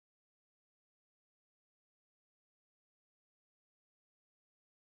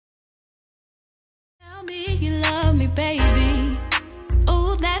me, baby.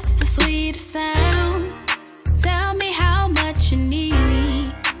 Oh, that's the sweetest sound. Tell me how much you need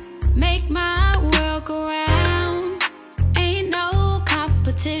me. Make my world go round. Ain't no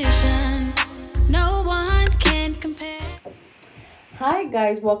competition. No one can compare. Hi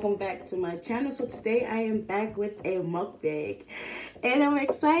guys, welcome back to my channel. So today I am back with a mukbang. And I'm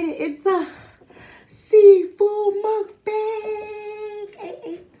excited. It's a seafood mukbang.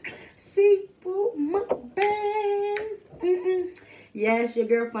 Seafood mukbang. Yes, your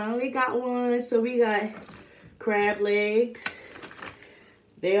girl finally got one. So we got crab legs.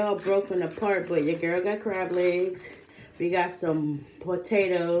 They all broken apart, but your girl got crab legs. We got some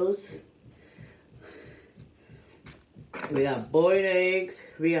potatoes. We got boiled eggs.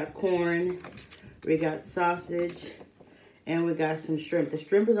 We got corn. We got sausage. And we got some shrimp. The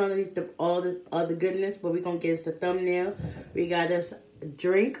shrimp is underneath all this other goodness, but we're going to get us a thumbnail. We got us a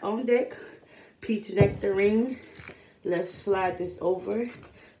drink on deck. Peach nectarine. Let's slide this over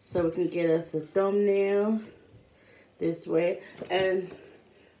so we can get us a thumbnail this way. And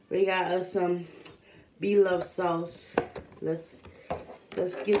we got us some Bloves sauce. Let's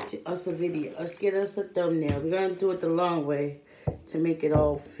get us a video. Let's get us a thumbnail. We're going to do it the long way to make it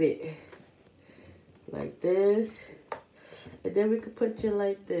all fit. Like this. And then we could put you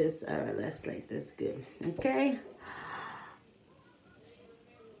like this. All right, let's like this. Good. Okay.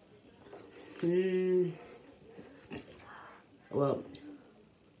 Well,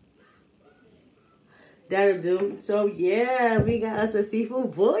 that'll do. So, yeah, we got us a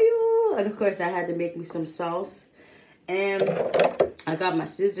seafood boil. And, of course, I had to make me some sauce. And I got my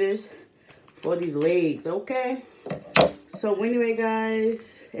scissors for these legs, okay? So, anyway,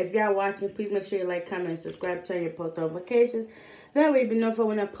 guys, if y'all watching, please make sure you like, comment, and subscribe, turn your post notifications. That way, you'll be notified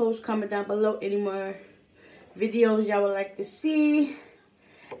when I post. Comment down below any more videos y'all would like to see.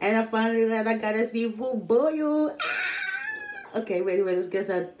 And I finally got a seafood boil. Okay, wait, let's get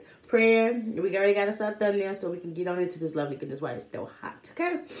a prayer. We already got us our thumbnail so we can get on into this lovely goodness while it's still hot,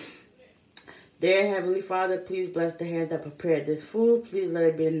 okay? Dear Heavenly Father, please bless the hands that prepared this food. Please let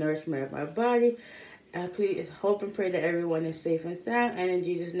it be the nourishment of my body. Please hope and pray that everyone is safe and sound. And in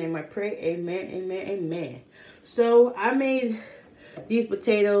Jesus' name I pray, amen, amen, amen. So I made these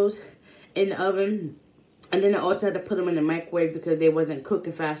potatoes in the oven. And then I also had to put them in the microwave because they wasn't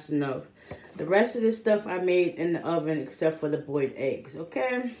cooking fast enough. The rest of this stuff I made in the oven except for the boiled eggs,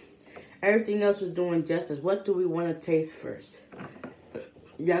 okay? Everything else was doing justice. What do we want to taste first?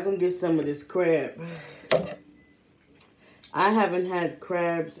 Y'all gonna get some of this crab. I haven't had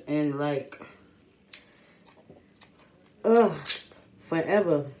crabs in like,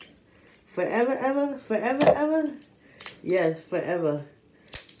 forever. Forever, ever? Forever, ever? Yes, forever.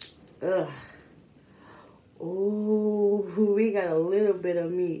 Ooh, we got a little bit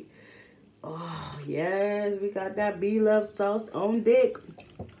of meat. Oh, yes, we got that Bloves sauce on deck.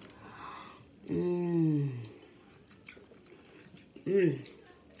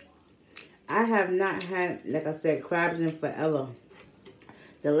 I have not had, like I said, crabs in forever.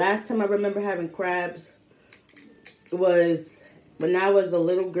 The last time I remember having crabs was when I was a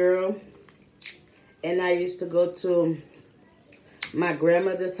little girl. And I used to go to my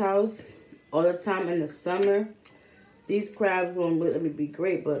grandmother's house all the time in the summer. These crabs won't let me be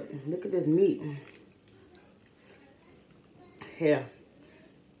great, but look at this meat. Here.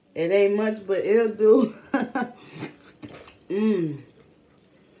 It ain't much, but it'll do.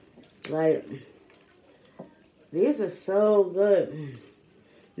 Like, these are so good.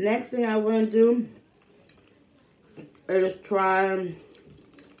 Next thing I want to do is try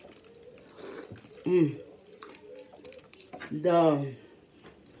the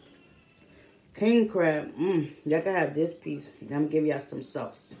king crab. Y'all can have this piece. I'm going to give y'all some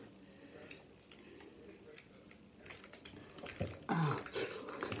sauce.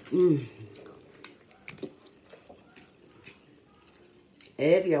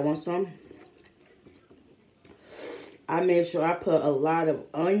 Egg, y'all want some? I made sure I put a lot of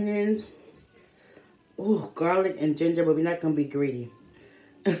onions, garlic, and ginger, but we're not going to be greedy.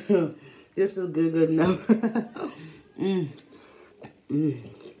 This is good enough.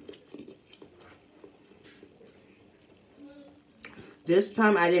 This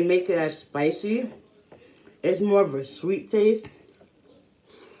time I didn't make it as spicy. It's more of a sweet taste.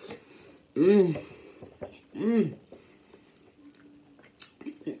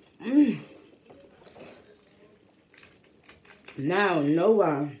 Now I know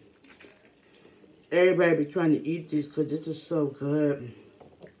why everybody be trying to eat these, because this is so good.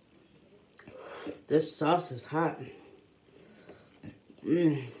 This sauce is hot.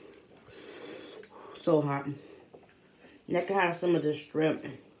 So hot. And I can have some of this shrimp.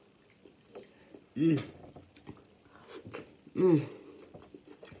 And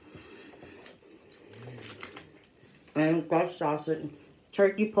got sausage.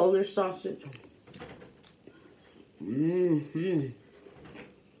 Turkey Polish sausage.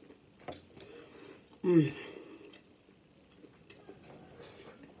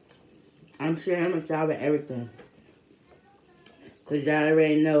 I'm sharing with y'all with everything. Because y'all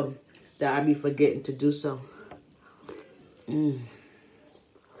already know that I be forgetting to do so. And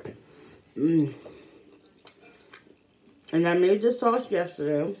I made the sauce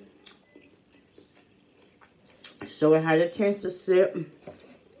yesterday. So it had a chance to sit.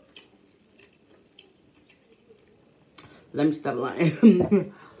 Let me stop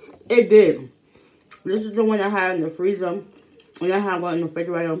lying. It did. This is the one I had in the freezer. And I had one in the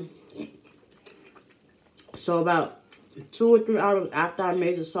refrigerator. So about 2 or 3 hours after I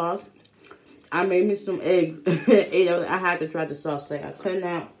made the sauce, I made me some eggs. I had to try the sauce. Like, I could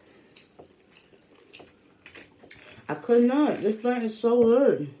not. This thing is so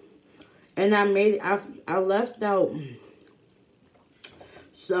good. And I made it. I left out.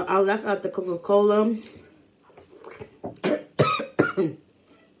 So I left out the Coca-Cola,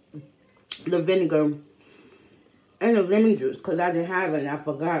 the vinegar, and the lemon juice because I didn't have it and I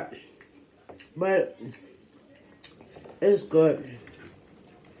forgot. But it's good.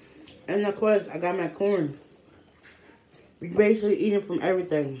 And of course, I got my corn. We basically eating from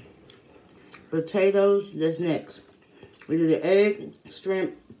everything. Potatoes, that's next. We do the egg,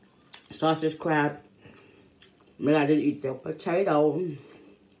 shrimp, sausage, crab. But I didn't eat the potato.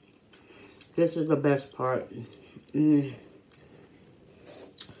 This is the best part. And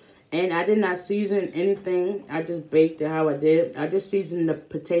I did not season anything. I just baked it how I did. I just seasoned the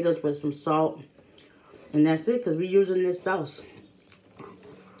potatoes with some salt. And that's it, because we're using this sauce.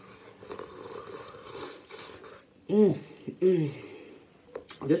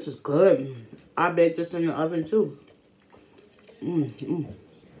 This is good. I baked this in the oven too.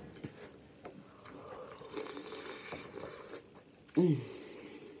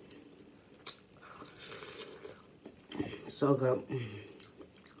 So good.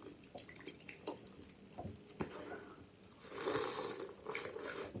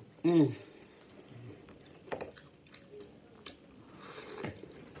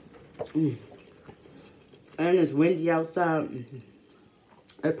 And it's windy outside.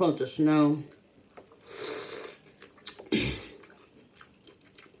 It's supposed to snow.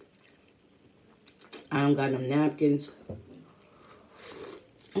 I don't got no napkins.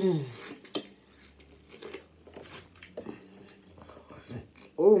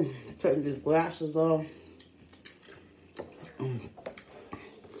 Oh, taking these glasses off.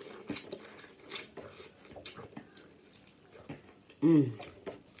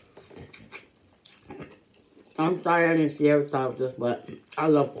 I'm sorry I didn't share with all this, but I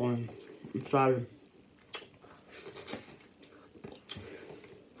love corn. I'm sorry.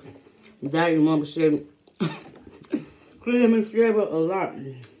 Daddy and Mama said, cream and sugar a lot.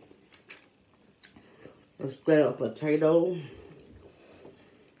 Let's get a potato.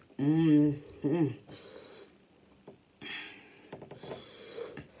 Here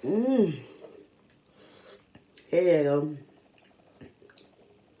you go.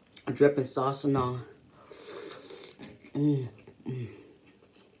 Dripping sauce and all.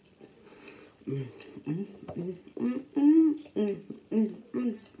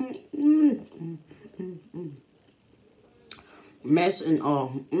 Mess and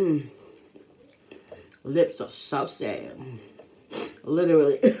all. Lips are so sad.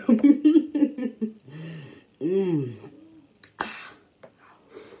 Literally.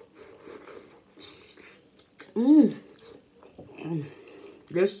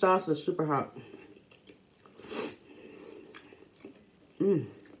 This sauce is super hot.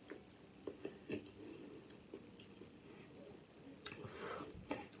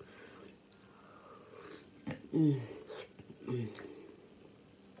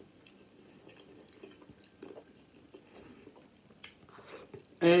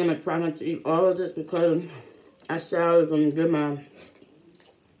 And I'm going to try not to eat all of this because I said I was going to give my...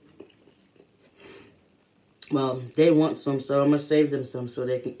 Well, they want some, so I'm going to save them some so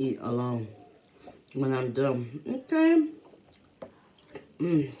they can eat alone when I'm done. Okay.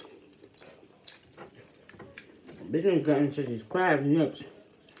 We're going to get into these crab next.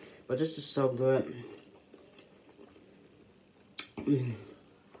 But this is so good.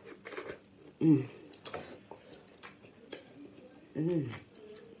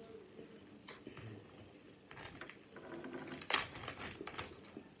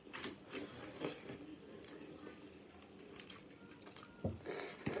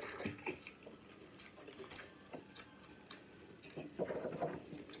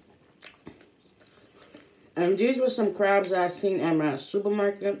 And these were some crabs I seen at my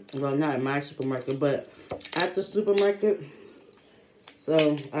supermarket. Well, not at my supermarket, but at the supermarket.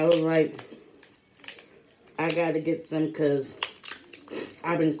 So I was like, I gotta get some because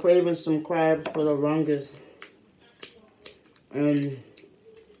I've been craving some crabs for the longest. And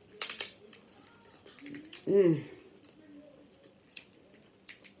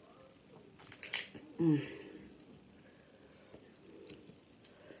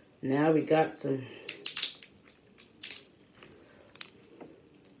now we got some.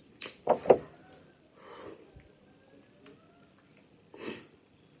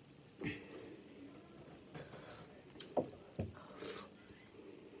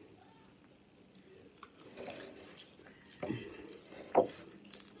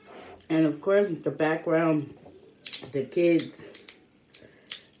 And of course, the background, the kids,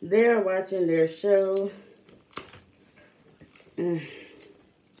 they're watching their show.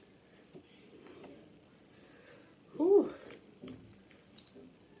 Whew.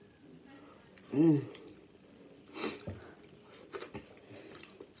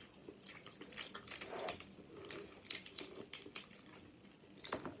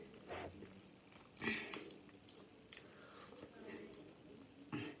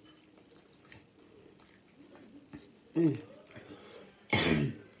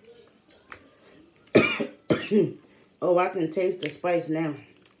 Oh, I can taste the spice now.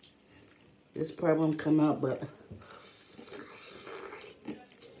 This part won't come out, but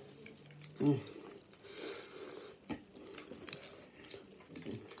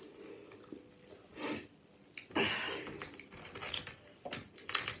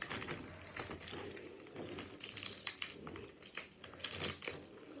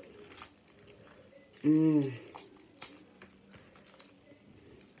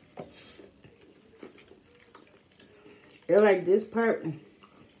they're like, this part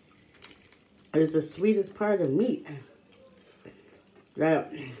is the sweetest part of meat. Right?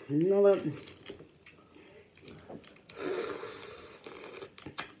 You know what?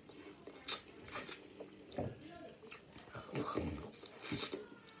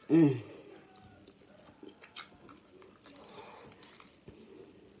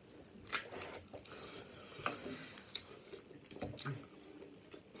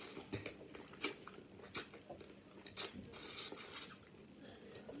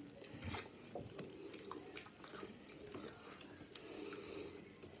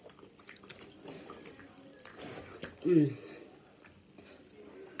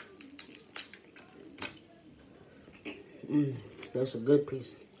 That's a good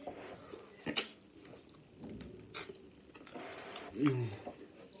piece.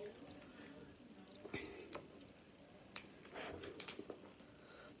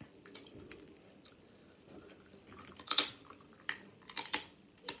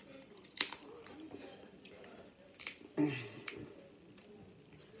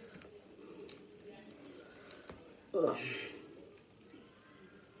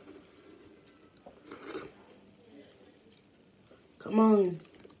 Come on.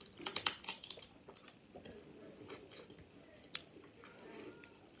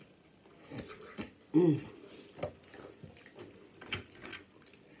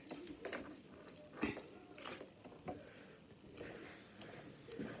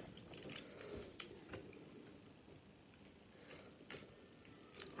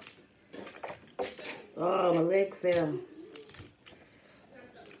 Oh, my leg fell.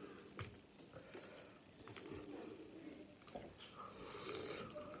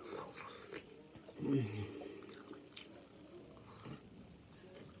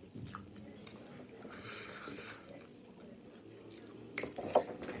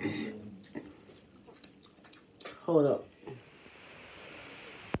 Hold up.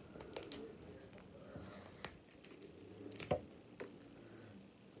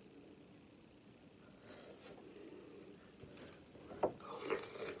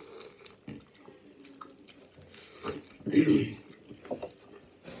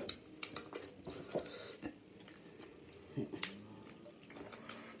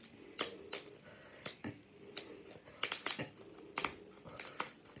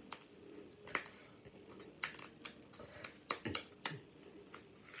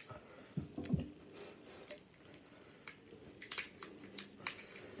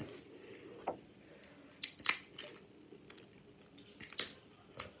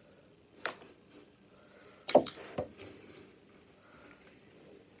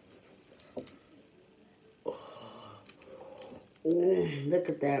 Ooh, look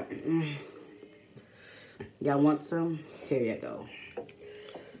at that. Y'all want some? Here you go.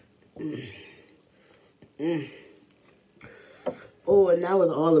 Oh, and that was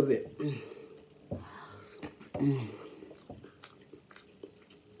all of it. Mm.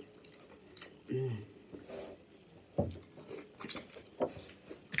 Mm.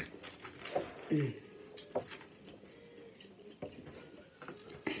 Mm.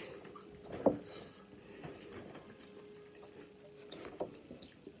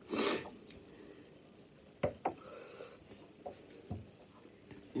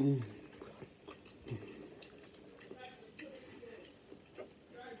 Mm.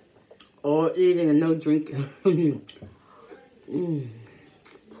 All eating and no drinking. Mm. Mm.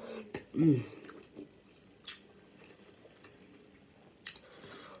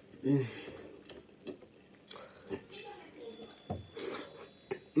 Mm.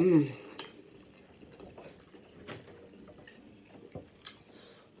 Mm.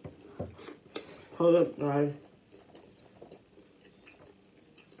 Hold up, guys.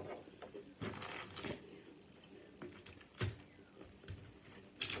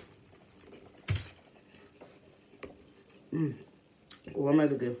 Mm. Oh, I'm about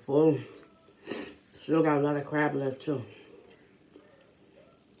to get full. Still got a lot of crab left too.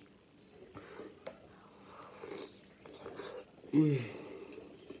 Mm.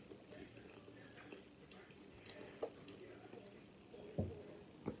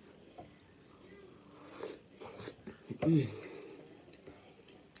 Mm.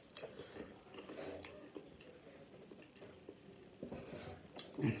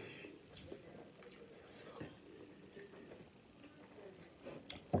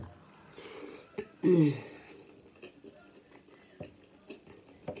 Mm.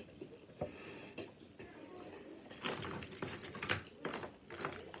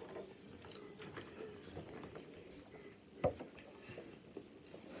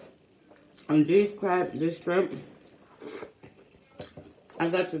 And these crab, this shrimp, I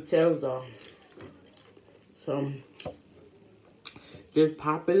got the tails off. So, just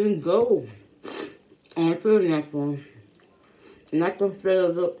pop it and go. On to the next one. And I can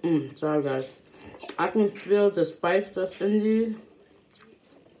feel the, sorry guys. I can feel the spice that's in these.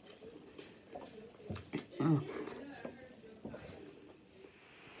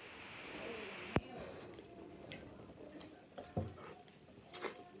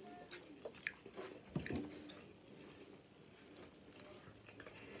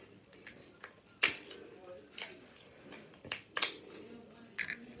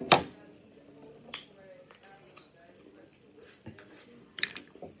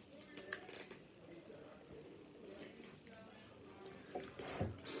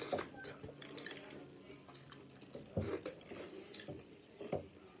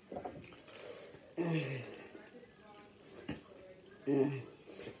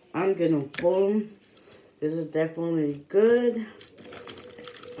 I'm getting full. This is definitely good.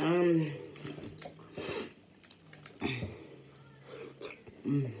 Mm.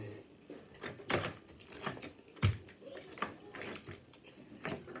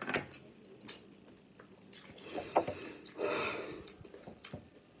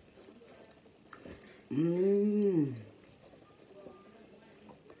 Mmm.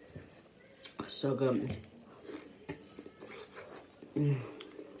 So good. Mm.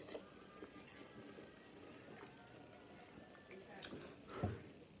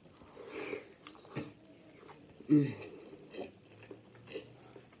 Mm.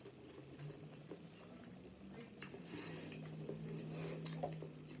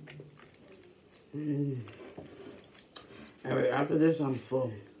 Mm. Alright, after this, I'm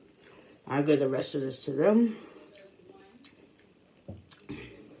full. I'll give the rest of this to them.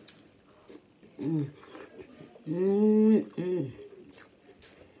 Mm. Mm. Mm.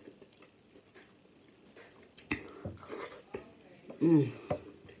 Mm.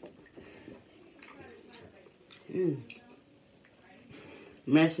 Mm.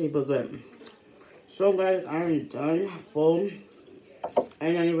 Messy but good. So guys, I'm done, full.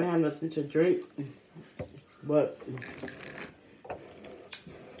 I don't even have nothing to drink. But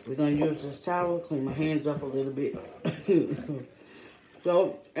we're gonna use this towel, clean my hands off a little bit.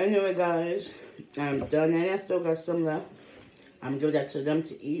 So anyway guys, I'm done and I still got some left. I'm gonna give that to them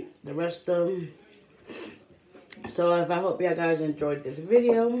to eat. The rest of them. So if I hope y'all guys enjoyed this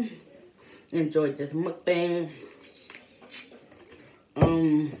video, enjoyed this mukbang.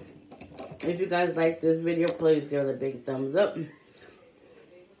 If you guys like this video, please give it a big thumbs up.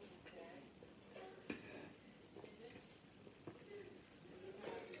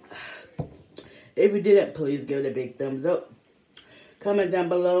 If you did it, please give it a big thumbs up. Comment down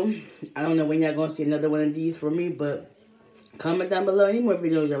below. I don't know when y'all gonna see another one of these from me, but comment down below any more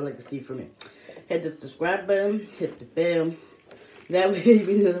videos y'all would like to see from me. Hit the subscribe button, hit the bell. That way you'll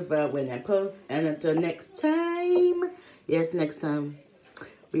be notified when I post. And until next time, yes, next time,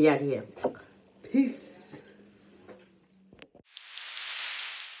 we out here. Peace.